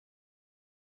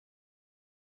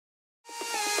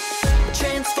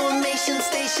transformation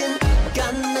station.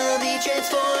 Gonna be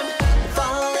transformed.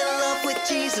 Fall in love with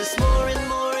Jesus more and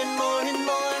more and more and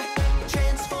more.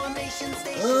 Transformation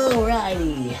station.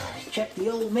 Alrighty, check the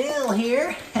old mail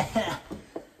here.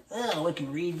 Oh, we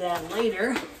can read that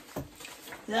later.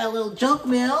 That little junk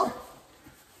mail.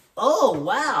 Oh,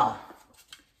 wow.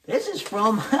 This is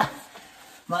from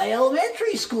my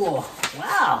elementary school.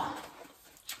 Wow.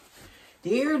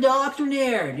 Dear Dr.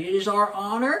 Naird, it is our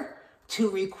honor to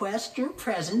request your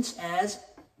presence as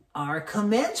our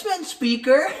commencement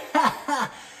speaker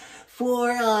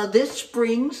for this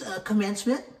spring's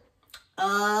commencement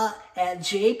at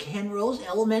Jake Henrose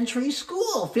Elementary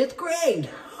School, 5th grade.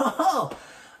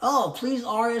 Oh, please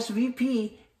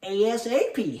RSVP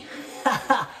ASAP.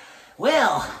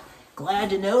 Well, glad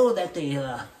to know that they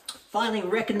finally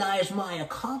recognized my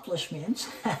accomplishments.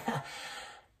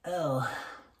 Oh,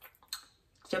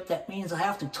 except that means I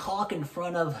have to talk in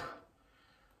front of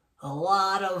a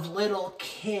lot of little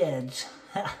kids.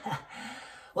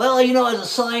 Well, you know, as a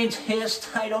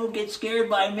scientist, I don't get scared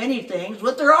by many things,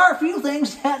 but there are a few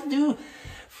things that do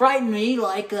frighten me,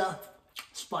 like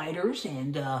spiders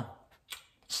and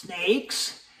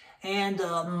snakes and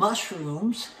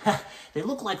mushrooms. They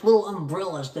look like little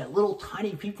umbrellas that little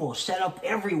tiny people set up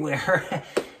everywhere.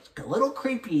 It's a little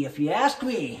creepy, if you ask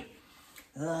me.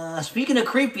 Speaking of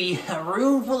creepy, a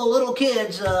room full of little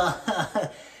kids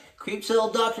creeps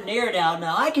old Dr. Naird out.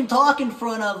 Now, I can talk in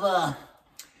front of,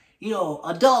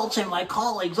 adults and my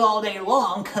colleagues all day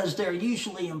long because they're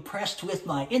usually impressed with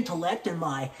my intellect and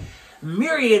my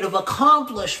myriad of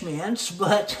accomplishments,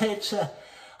 but it's a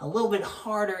little bit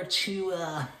harder to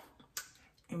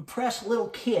impress little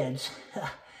kids.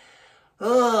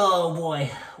 Oh, boy.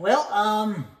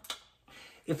 Well,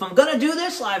 if I'm going to do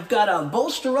this, I've got to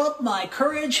bolster up my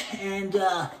courage. And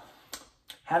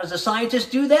how does a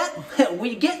scientist do that?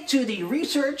 We get to the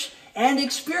research and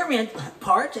experiment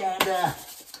part, and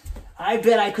I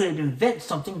bet I could invent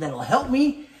something that'll help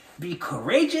me be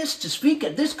courageous to speak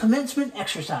at this commencement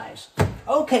exercise.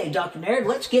 Okay, Dr. Naird,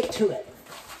 let's get to it.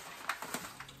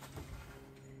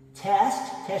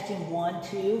 Testing 1,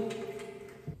 2.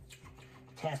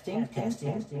 Testing.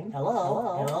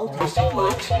 Hello. Testing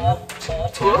 1, 2,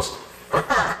 test.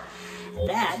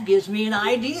 That gives me an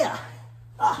idea.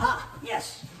 Aha,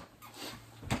 yes.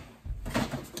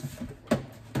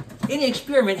 Any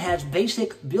experiment has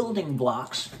basic building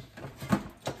blocks.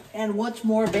 And what's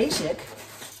more basic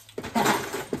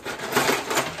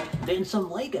than some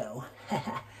Lego?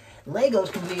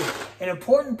 Legos can be an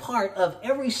important part of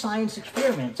every science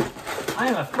experiment. I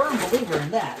am a firm believer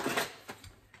in that.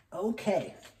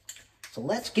 Okay, so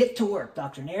let's get to work,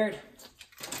 Dr. Naird.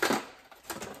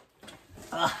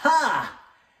 Aha!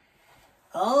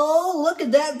 Oh, look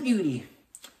at that beauty.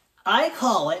 I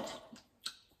call it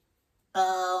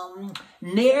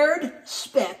Naird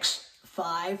Specs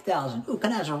 5000. Ooh,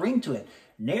 kind of has a ring to it.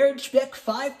 Naird Spec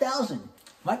 5000.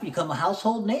 Might become a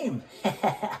household name.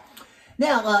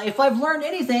 Now, if I've learned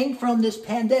anything from this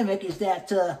pandemic is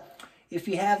that if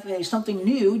you have something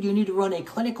new, you need to run a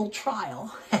clinical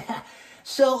trial.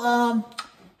 So,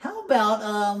 how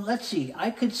about, let's see,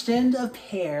 I could send a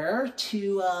pair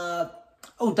to,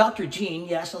 Dr. Gene.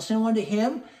 Yes, I'll send one to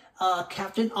him.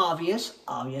 Captain Obvious,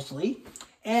 obviously.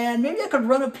 And maybe I could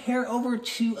run a pair over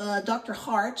to Dr.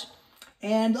 Hart.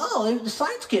 And, the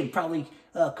science kid probably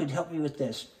could help me with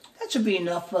this. That should be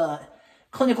enough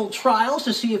clinical trials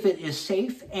to see if it is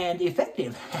safe and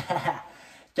effective.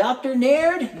 Dr.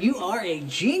 Naird, you are a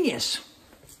genius.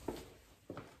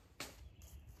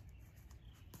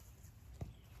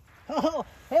 Oh,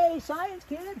 hey, science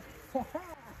kid.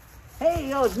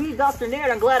 Hey, it's me, Dr.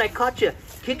 Naird. I'm glad I caught you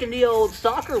kicking the old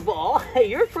soccer ball. Hey,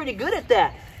 you're pretty good at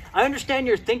that. I understand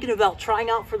you're thinking about trying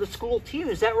out for the school team.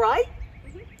 Is that right?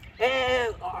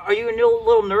 Mm-hmm. Are you a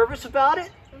little nervous about it?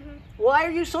 Mm-hmm. Why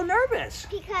are you so nervous?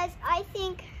 Because I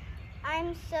think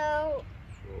I'm so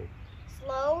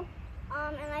slow,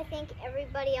 and I think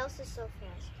everybody else is so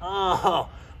fast. Oh,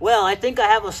 well, I think I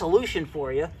have a solution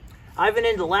for you. I've been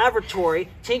in the laboratory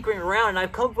tinkering around, and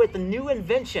I've come up with a new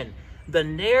invention, the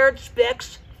Naird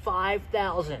Specs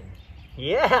 5000.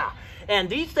 Yeah, and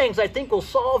these things I think will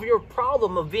solve your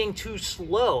problem of being too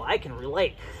slow. I can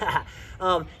relate.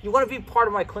 You want to be part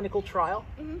of my clinical trial?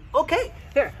 Mm-hmm. Okay,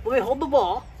 here, let me hold the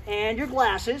ball and your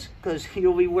glasses, because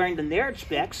you'll be wearing the Naird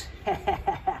Specs.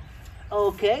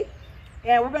 Okay,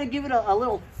 and we're going to give it a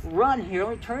little run here.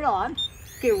 Let me turn it on.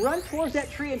 Okay, run towards that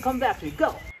tree and come back to me.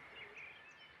 Go.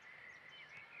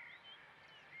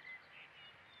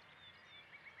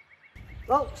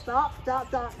 Oh, stop.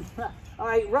 All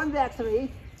right, run back to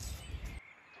me.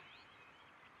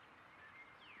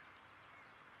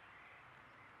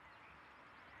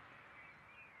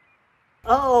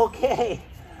 Oh, okay.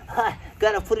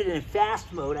 Gotta put it in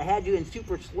fast mode. I had you in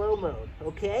super slow mode,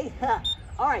 okay?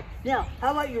 All right, now,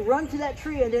 how about you run to that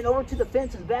tree and then over to the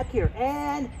fences back here,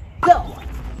 and go.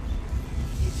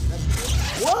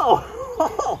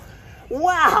 Whoa,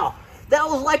 wow, that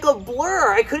was like a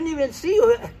blur. I couldn't even see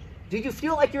you. Did you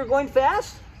feel like you were going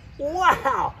fast?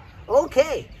 Wow,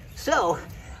 okay, so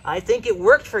I think it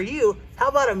worked for you. How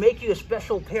about I make you a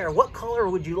special pair? What color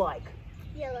would you like?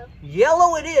 Yellow.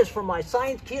 Yellow it is for my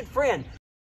science kid friend.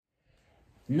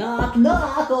 Knock,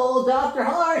 knock, old Dr.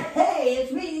 Hart. Hey,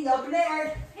 it's me, Dr.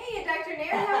 Naird. Hey, Dr.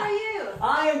 Naird, how are you?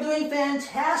 I am doing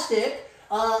fantastic.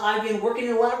 I've been working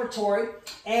in a laboratory,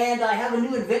 and I have a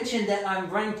new invention that I'm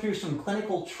running through some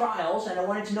clinical trials, and I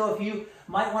wanted to know if you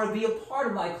might want to be a part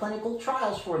of my clinical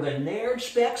trials for the Naird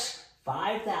Specs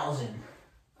 5000.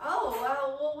 Oh,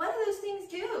 well, what do those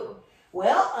things do?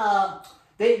 Well,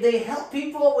 they help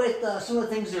people with some of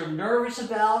the things they're nervous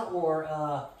about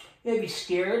or maybe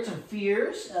scared, some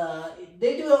fears.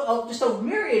 They do just a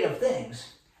myriad of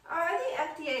things. Are they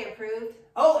FDA approved?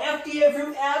 Oh, FDA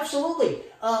approved, absolutely.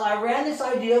 I ran this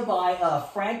idea by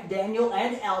Frank, Daniel,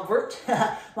 and Albert,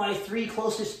 my 3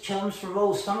 closest chums from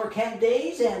old summer camp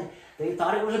days, and they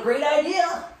thought it was a great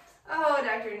idea. Oh,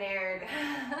 Dr. Naird.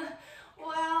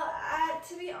 Well,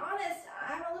 to be honest,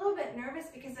 I'm a little bit nervous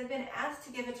because I've been asked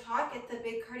to give a talk at the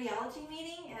big cardiology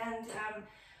meeting, and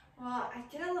well, I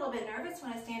get a little bit nervous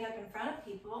when I stand up in front of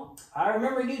people. I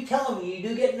remember you telling me you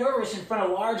do get nervous in front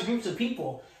of large groups of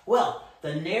people. Well,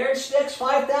 the Naird Specs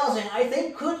 5000, I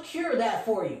think, could cure that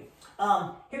for you.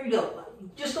 Here we go.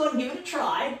 Just go ahead and give it a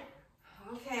try.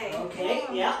 Okay. Okay,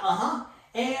 yeah,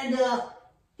 And,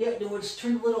 yeah, we'll just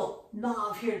turn the little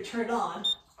knob here to turn it on.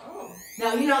 Oh.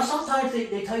 Now, you know, sometimes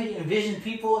they tell you to envision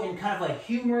people in kind of a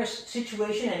humorous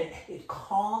situation, and it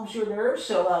calms your nerves.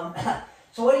 So,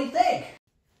 so what do you think?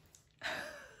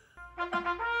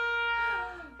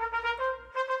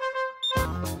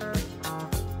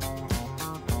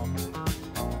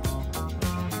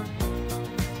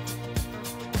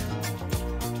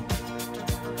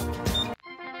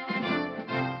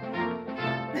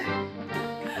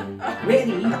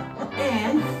 Ready,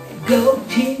 and go,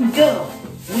 team, go.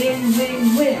 Win,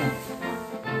 win, win.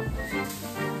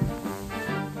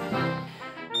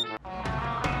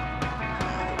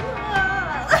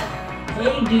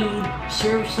 Hey, dude,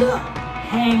 surf's up.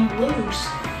 Hang loose.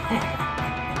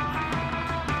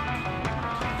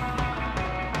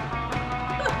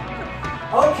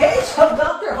 Okay, so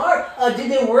Dr. Hart,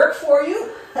 did they work for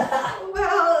you?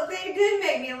 Well, they did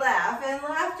make me laugh, and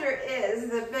laughter is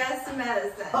the best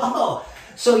medicine. Oh,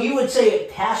 so you would say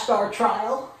it passed our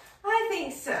trial? I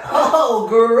think so. Oh,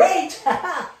 great!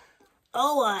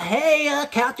 Oh, hey,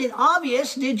 Captain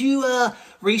Obvious, did you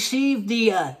receive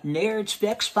the Naird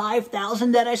Specs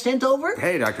 5000 that I sent over?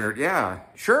 Hey, Doctor. Yeah,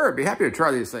 sure. I'd be happy to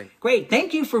try these things. Great.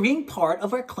 Thank you for being part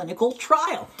of our clinical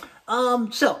trial.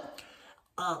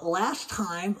 Last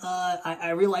time,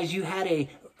 I realized you had a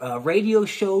radio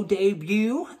show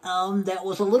debut that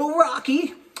was a little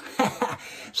rocky.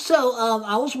 So,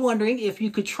 I was wondering if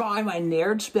you could try my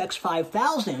Naird Specs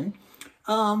 5000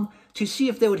 to see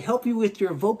if they would help you with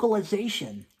your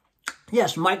vocalization.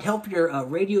 Yes, might help your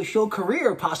radio show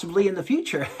career possibly in the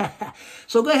future.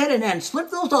 So go ahead and slip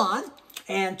those on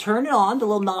and turn it on, the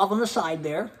little knob on the side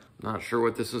there. Not sure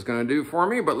what this is going to do for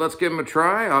me, but let's give them a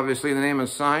try. Obviously, in the name of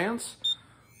science.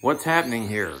 What's happening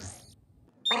here?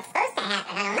 What's supposed to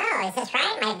happen? I don't know. Is this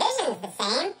right? My vision's the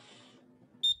same.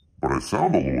 But I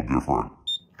sound a little different.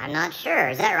 I'm not sure.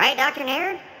 Is that right, Dr.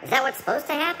 Naird? Is that what's supposed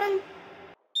to happen?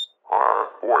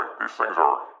 Boy, these things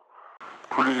are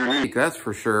Pretty unique, that's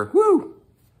for sure. Woo!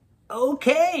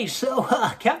 Okay, so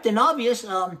Captain Obvious,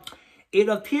 it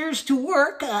appears to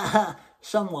work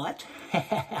somewhat.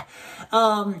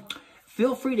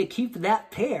 Feel free to keep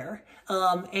that pair.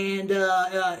 And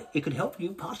it could help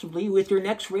you possibly with your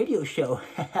next radio show.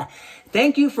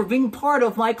 Thank you for being part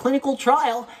of my clinical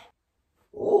trial.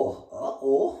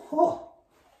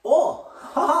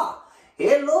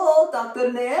 Hello,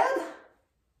 Dr. Ned.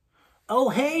 Oh,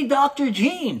 hey, Dr.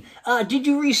 Gene. Did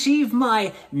you receive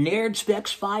my Naird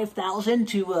Specs 5000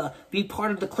 to be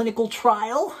part of the clinical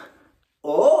trial?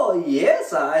 Oh,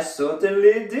 yes, I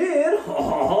certainly did.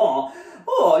 Oh,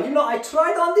 you know, I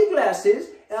tried on the glasses.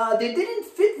 They didn't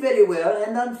fit very well,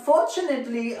 and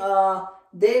unfortunately,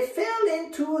 they fell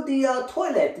into the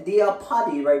toilet, the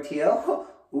potty right here.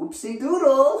 Oopsie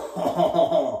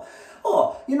doodle.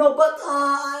 Oh, you know, but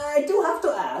I do have to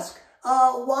ask,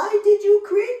 why did you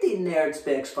create the Naird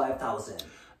Specs 5000?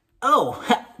 Oh,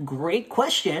 great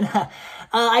question.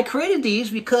 I created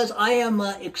these because I am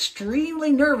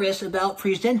extremely nervous about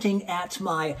presenting at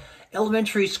my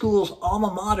elementary school's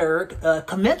alma mater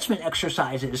commencement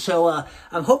exercises. So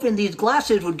I'm hoping these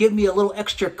glasses would give me a little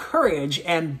extra courage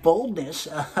and boldness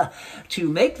to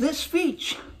make this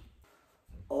speech.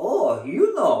 Oh,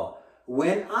 you know,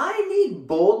 when I need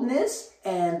boldness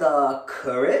and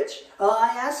courage,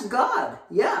 I ask God.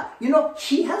 Yeah, you know,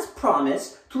 He has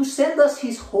promised to send us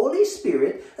His Holy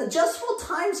Spirit just for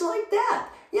times like that.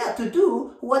 Yeah, to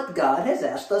do what God has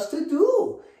asked us to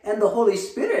do. And the Holy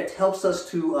Spirit helps us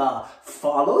to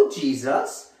follow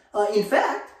Jesus. In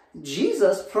fact,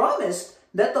 Jesus promised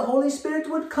that the Holy Spirit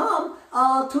would come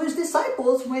to His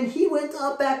disciples when He went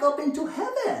back up into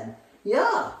heaven.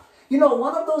 Yeah. You know,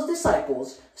 one of those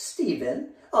disciples, Stephen,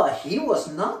 he was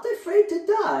not afraid to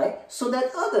die so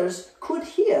that others could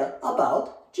hear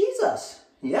about Jesus.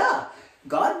 Yeah.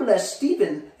 God blessed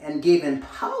Stephen and gave him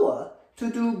power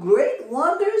to do great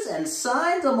wonders and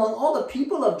signs among all the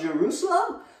people of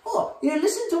Jerusalem. Oh, you know,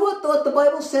 listen to what the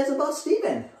Bible says about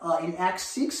Stephen. In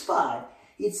Acts 6:5,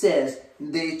 it says,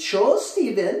 they chose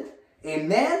Stephen, a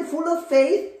man full of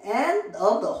faith and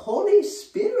of the Holy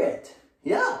Spirit.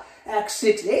 Yeah, Acts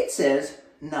 6:8 says,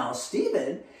 now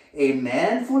Stephen, a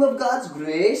man full of God's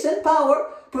grace and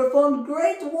power, performed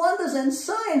great wonders and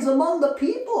signs among the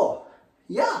people.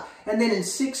 Yeah, and then in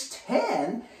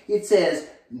 6:10, it says,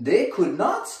 they could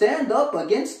not stand up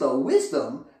against the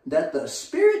wisdom that the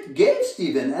Spirit gave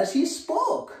Stephen as he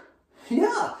spoke.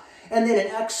 Yeah. And then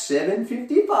in Acts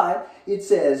 7:55, it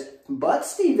says, but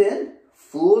Stephen,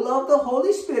 full of the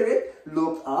Holy Spirit,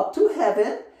 looked up to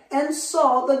heaven and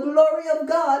saw the glory of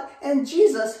God and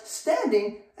Jesus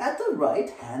standing at the right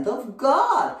hand of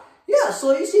God. Yeah,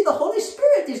 so you see, the Holy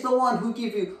Spirit is the one who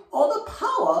gives you all the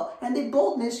power and the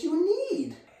boldness you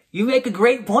need. You make a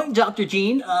great point, Dr.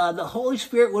 Gene. The Holy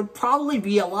Spirit would probably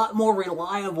be a lot more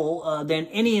reliable than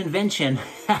any invention.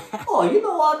 Oh, you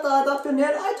know what, Dr.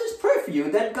 Ned? I just pray for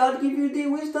you that God give you the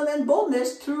wisdom and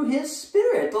boldness through His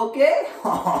Spirit, okay?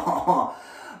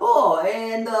 Oh,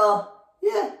 and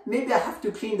yeah, maybe I have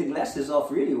to clean the glasses off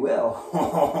really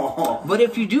well. But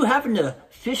if you do happen to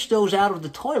fish those out of the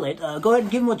toilet, go ahead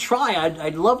and give them a try.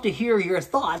 I'd love to hear your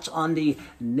thoughts on the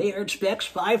Nerd Specs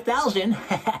 5000.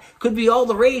 Could be all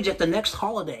the rage at the next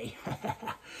holiday.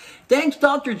 Thanks,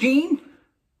 Dr. Gene.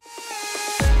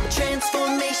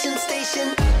 Transformation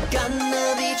station,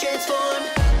 gonna be transformed.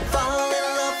 Fall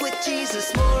in love with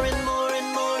Jesus more and more.